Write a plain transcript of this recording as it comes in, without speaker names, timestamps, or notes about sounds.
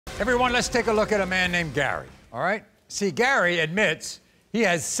Everyone, let's take a look at a man named Gary, all right? See, Gary admits he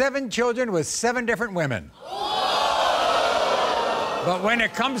has 7 children with 7 different women. But when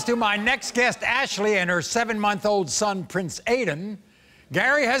it comes to my next guest, Ashley, and her 7-month-old son, Prince Aiden,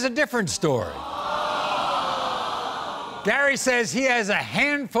 Gary has a different story. Gary says he has a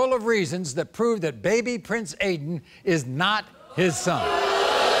handful of reasons that prove that baby Prince Aiden is not his son.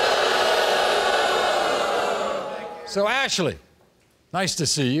 So, Ashley, nice to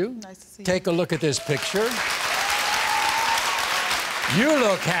see you. Nice to see you. Take a look at this picture. You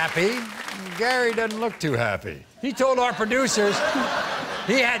look happy. Gary doesn't look too happy. He told our producers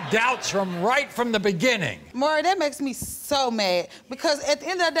he had doubts right from the beginning. Maury, that makes me so mad because at the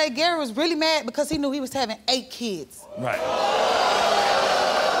end of the day, Gary was really mad because he knew he was having 8 kids. Right.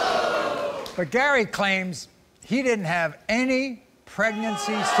 But Gary claims he didn't have any pregnancy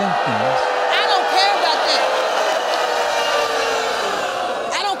symptoms. I don't care about that.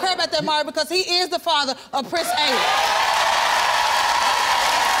 I don't care about that, Maury, because he is the father of Prince Aiden.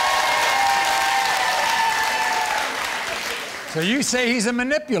 So you say he's a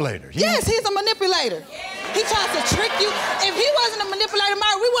manipulator? Yes, he's a manipulator. He tries to trick you. If he wasn't a manipulator,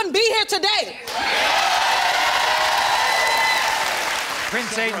 Maury, we wouldn't be here today.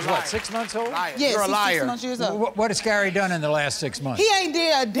 Prince Aiden's what, 6 months old? Yes, You're a liar. He's 6 months years old. What has Gary done in the last 6 months? He ain't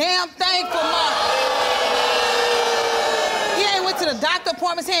did a damn thing for Maury. He ain't went to the doctor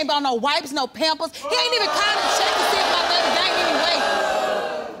appointments. He ain't bought no wipes, no Pampers. He ain't even called to check to see if my baby gained any weight.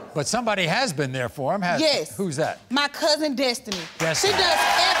 But somebody has been there for him, hasn't Yes. Who's that? My cousin Destiny. Destiny. She does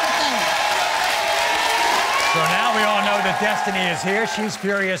everything. So now we all know that Destiny is here. She's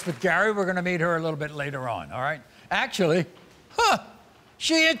furious with Gary. We're going to meet her a little bit later on, all right? Actually,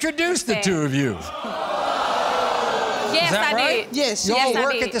 she introduced the two of you. Yes, Is that I right? did. Yes, You yes, all I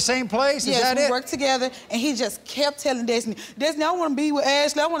work did. at the same place? Yes, Is that we it? worked together, and he just kept telling Destiny, Destiny, I want to be with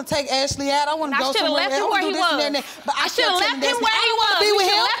Ashley. I want to take Ashley out. I want to go should've somewhere. left him I wanna where do he this and was. that and that. But I should've kept left telling him Destiny, where he I don't want to be was. with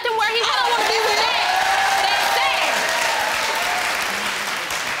We him. should've left him where he I don't was. want to be with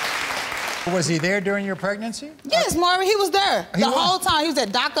him. Was he there during your pregnancy? Yes, Maury, he was there He the was? whole time. He was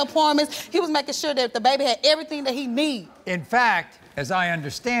at doctor appointments. He was making sure that the baby had everything that he needed. In fact, as I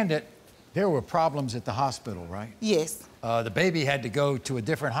understand it, there were problems at the hospital, right? Yes. The baby had to go to a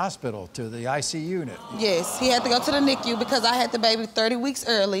different hospital, to the IC unit. Yes, he had to go to the NICU because I had the baby 30 weeks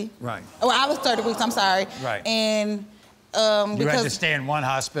early. Right. Oh, I was 30 weeks, I'm sorry. Right. And You had to stay in one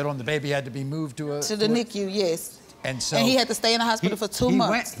hospital, and the baby had to be moved to the NICU, yes. And so he had to stay in the hospital for 2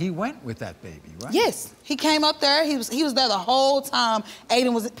 months. He went with that baby, right? Yes, he came up there. He was there the whole time.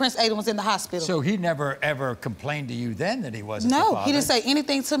 Prince Aiden was in the hospital. So he never ever complained to you then that he wasn't the No, father? he didn't say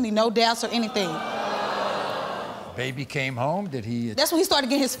anything to me, no doubts or anything. Baby came home. Did he? That's when he started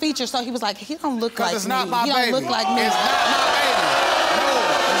getting his features. So he was like, he don't look like it's me. not my He baby. don't look like me. It's not my baby. No,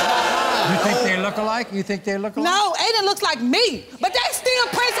 it's not mine. You think they look alike? You think they look alike? No, Aiden looks like me, but that's still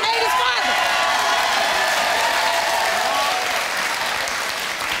Prince Aiden's father.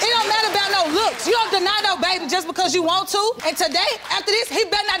 It don't matter about no looks. You don't deny no baby just because you want to. And today, after this, he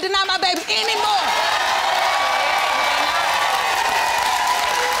better not deny my baby anymore.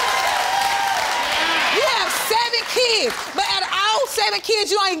 You have 7 kids, but out of all 7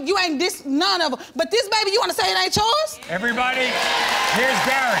 kids, you ain't this none of them. But this baby, you want to say it ain't yours? Everybody, here's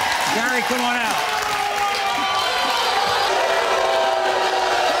Gary. Gary, come on out.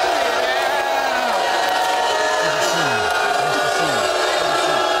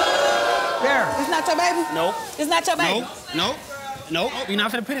 It's not your baby? Nope. It's not your baby? Nope. You're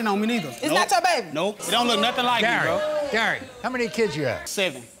not finna put it on me neither. It's not your baby? Nope. It don't look nothing like me, bro. Gary, how many kids you have?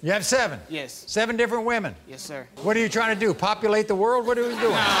 7. You have 7? Yes. 7 different women? Yes, sir. What are you trying to do? Populate the world? What are you doing? No,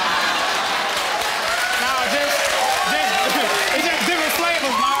 it's just different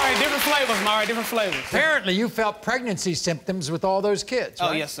flavors, Maury. Different flavors. Apparently, you felt pregnancy symptoms with all those kids, Oh,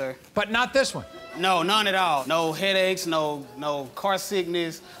 right? yes, sir. But not this one. No, none at all. No headaches, no car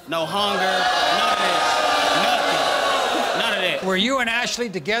sickness, no hunger, none of that. None of that. Were you and Ashley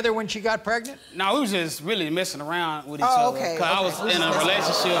together when she got pregnant? No, we was just really messing around with each Oh, other. okay, Cause I was okay. in a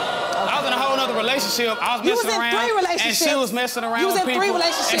relationship. I was in a whole other relationship. I was You was messing in around. 3 relationships. And she was messing around You was with in people. 3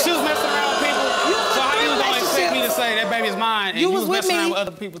 relationships. And she was messing around with people. You was So in how 3 you gonna expect me to relationships. say that baby's mine and You you was with messing me. around with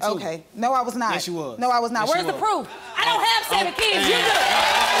other people too? Okay. No, I was not. Yes, you was. No, I was not. Yes, Where's you the was. proof? I don't have 7 kids. You do.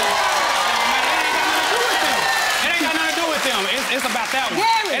 It ain't got nothing to do with them. It's about that one.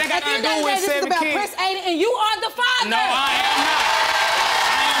 Gary, It ain't got at the nothing end to of do the day, with this is 7 about kids. Prince Aiden, and you are the father. No, I am not.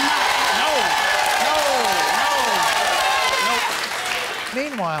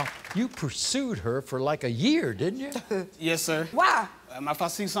 Meanwhile, you pursued her for like a year, didn't you? Yes, sir. Why? If I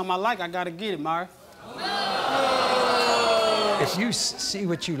see something I like, I gotta get it, Maury. If you see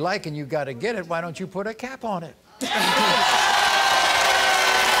what you like and you got to get it, why don't you put a cap on it?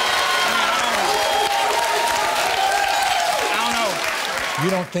 You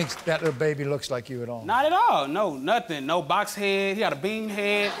don't think that little baby looks like you at all? Not at all. No, nothing. No box head. He got a beam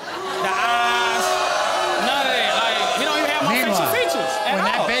head. The eyes. None of that. Like, he don't even have my facial features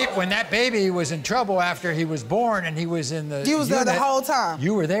at all. When that baby was in trouble after he was born and he was in the You was there the whole time?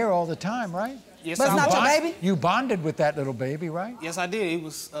 You were there all the time, right? Yes, but it's not your baby? You bonded with that little baby, right? Yes, I did. He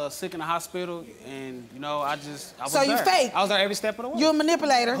was sick in the hospital, and, you know, I was so there. You fake? I was there every step of the way. You're a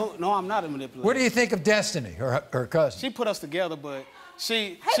manipulator? No, I'm not a manipulator. What do you think of Destiny, her cousin? She put us together, but she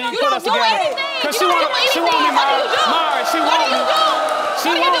you put us together. Because she want me, Maury, she want me. She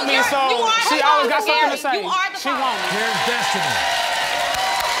want me, so she always got something to say. She want me. Here's Destiny.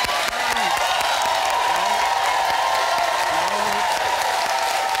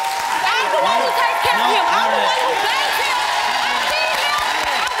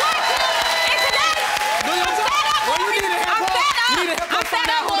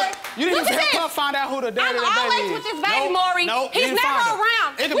 You need to help her find out who the daddy of the baby is. I'm always with this baby, Maury. He's never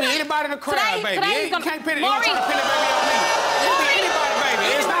around. It could be anybody in the crowd, baby. You can't pin it. You Maury, try to pin the baby on me. It could be anybody,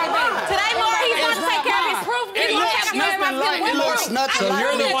 baby. It's not mine. Today, Maury, he's going to take care of his proof. It looks nothing So like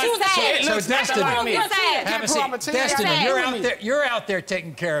you're the one. So Destiny, you're out there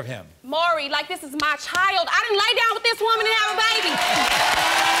taking care of him. Maury, like this is my child. I didn't lay down with this woman and have a baby.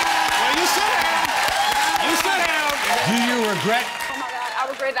 Well, you should have. You should have. Do you regret? Oh my God, I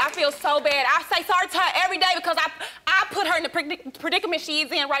regret it. I feel so bad. I say sorry to her every day because I put her in the predicament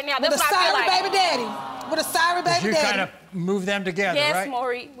she's in right now. That's what I feel like. With a sorry baby daddy. With a sorry baby daddy. You kind of move them together, right? Yes,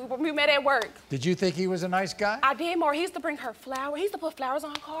 Maury. We met at work. Did you think he was a nice guy? I did, Maury. He used to bring her flowers. He used to put flowers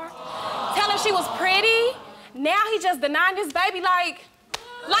on her car. Tell her she was pretty. Now he just denying this baby like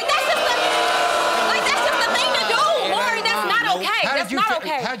that's just the thing to do, Maury. That's not okay. That's not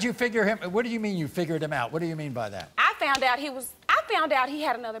okay. How'd you figure him? What do you mean you figured him out? What do you mean by that? I found out he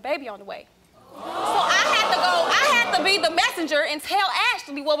had another baby on the way. So I had to be the messenger and tell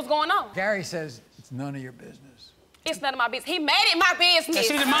Ashley what was going on. Gary says it's none of your business. It's none of my business. He made it my business.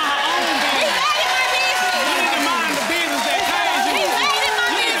 She didn't mind her own business. He made it my business. You need to mind the business that pays you. He made it my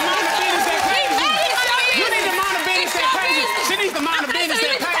business. You need to mind the business that pays you. She needs to mind the business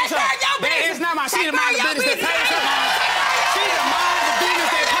that pays her. It's not my. She need to mind the business that pays her. She needs to mind the business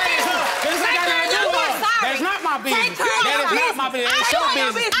that pays her. This ain't got nothing to do with her. That's not my business. That is not my business. It's your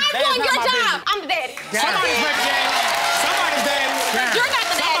business. I'm doing your job. I'm the daddy. Somebody's baby daddy. Somebody's daddy. You're not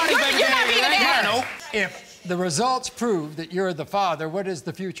the daddy. You're not being the daddy. If the results prove that you're the father, what does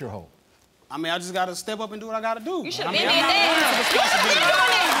the future hold? I mean, I just got to step up and do what I got to do. You should have been doing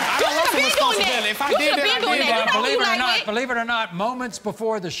that. I don't want some responsibility. If I did that, I did that. Believe it or not, moments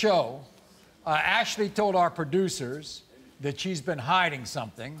before the show, Ashley told our producers that she's been hiding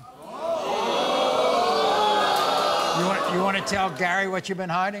something. You want to tell Gary what you've been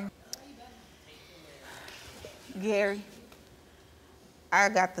hiding? Gary, I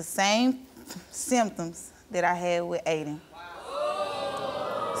got the same symptoms that I had with Aiden.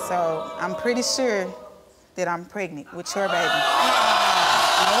 So I'm pretty sure that I'm pregnant with your baby.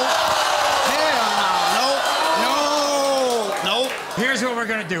 No. Here's what we're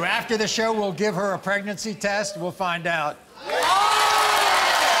gonna do. After the show, we'll give her a pregnancy test. We'll find out.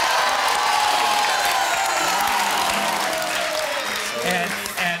 And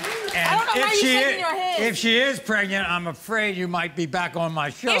if she is pregnant, I'm afraid you might be back on my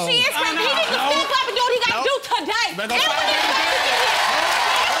show. If she is pregnant, he needs to step up and do what he got to do today.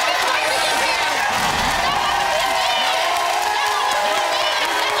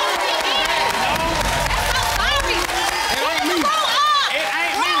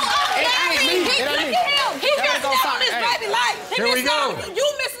 Here we go. You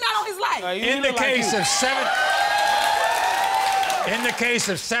missing out on his life. In the case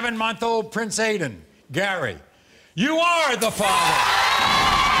of 7-month-old Prince Aiden, Gary, you are the father.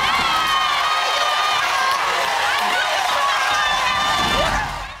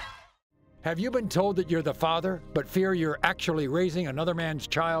 Have you been told that you're the father, but fear you're actually raising another man's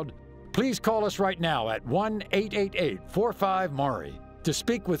child? Please call us right now at 1-888-45-MAURY to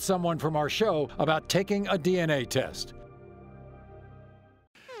speak with someone from our show about taking a DNA test.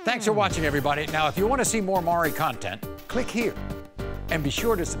 Thanks for watching, everybody. Now, if you want to see more Maury content, click here. And be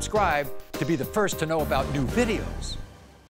sure to subscribe to be the first to know about new videos.